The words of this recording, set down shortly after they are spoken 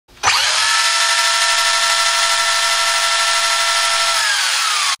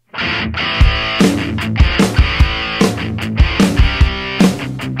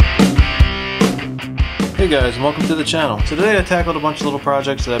guys, and welcome to the channel. Today I tackled a bunch of little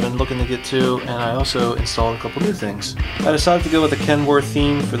projects that I've been looking to get to, and I also installed a couple new things. I decided to go with a Kenworth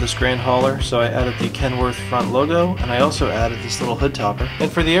theme for this grand hauler, so I added the Kenworth front logo, and I also added this little hood topper. And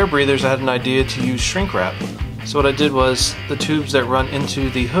for the air breathers, I had an idea to use shrink wrap. So what I did was, the tubes that run into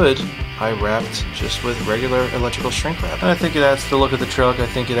the hood, I wrapped just with regular electrical shrink wrap. And I think it adds to the look of the truck. I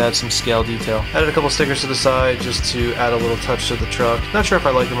think it adds some scale detail. Added a couple stickers to the side just to add a little touch to the truck. Not sure if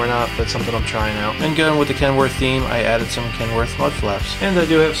I like them or not, but something I'm trying out. And going with the Kenworth theme, I added some Kenworth mud flaps. And I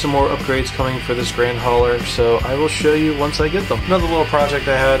do have some more upgrades coming for this grand hauler, so I will show you once I get them. Another little project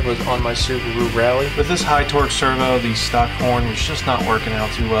I had was on my Subaru Rally. With this high torque servo, the stock horn was just not working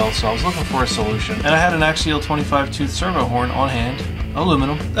out too well, so I was looking for a solution. And I had an axial 25 tooth servo horn on hand.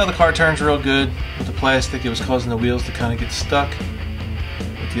 Aluminum. Now the car turns real good. With the plastic, it was causing the wheels to kind of get stuck.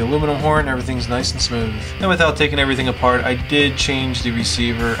 With the aluminum horn, everything's nice and smooth. And without taking everything apart, I did change the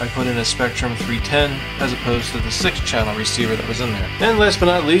receiver. I put in a Spectrum 310 as opposed to the 6-channel receiver that was in there. And last but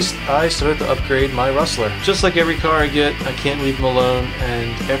not least, I started to upgrade my Rustler. Just like every car I get, I can't leave them alone,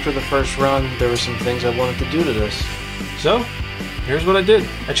 and after the first run, there were some things I wanted to do to this. So, here's what I did.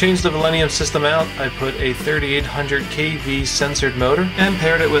 I changed the Millennium system out. I put a 3800 kV censored motor and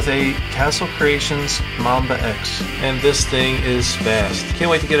paired it with a Castle Creations Mamba X. And this thing is fast.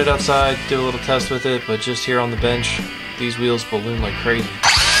 Can't wait to get it outside, do a little test with it, but just here on the bench, these wheels balloon like crazy.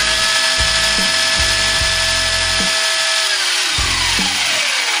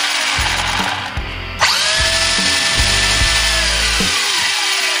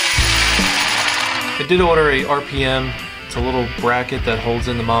 I did order a RPM. It's a little bracket that holds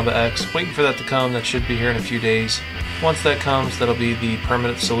in the Mamba X. Waiting for that to come. That should be here in a few days. Once that comes, that'll be the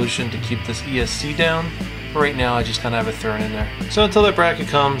permanent solution to keep this ESC down. But right now, I just kind of have it thrown in there. So until that bracket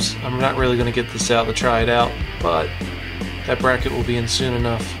comes, I'm not really going to get this out to try it out, but that bracket will be in soon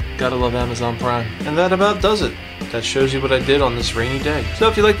enough. Gotta love Amazon Prime. And that about does it. That shows you what I did on this rainy day. So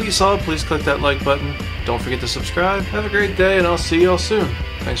if you like what you saw, please click that like button. Don't forget to subscribe. Have a great day, and I'll see you all soon.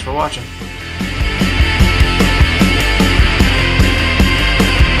 Thanks for watching.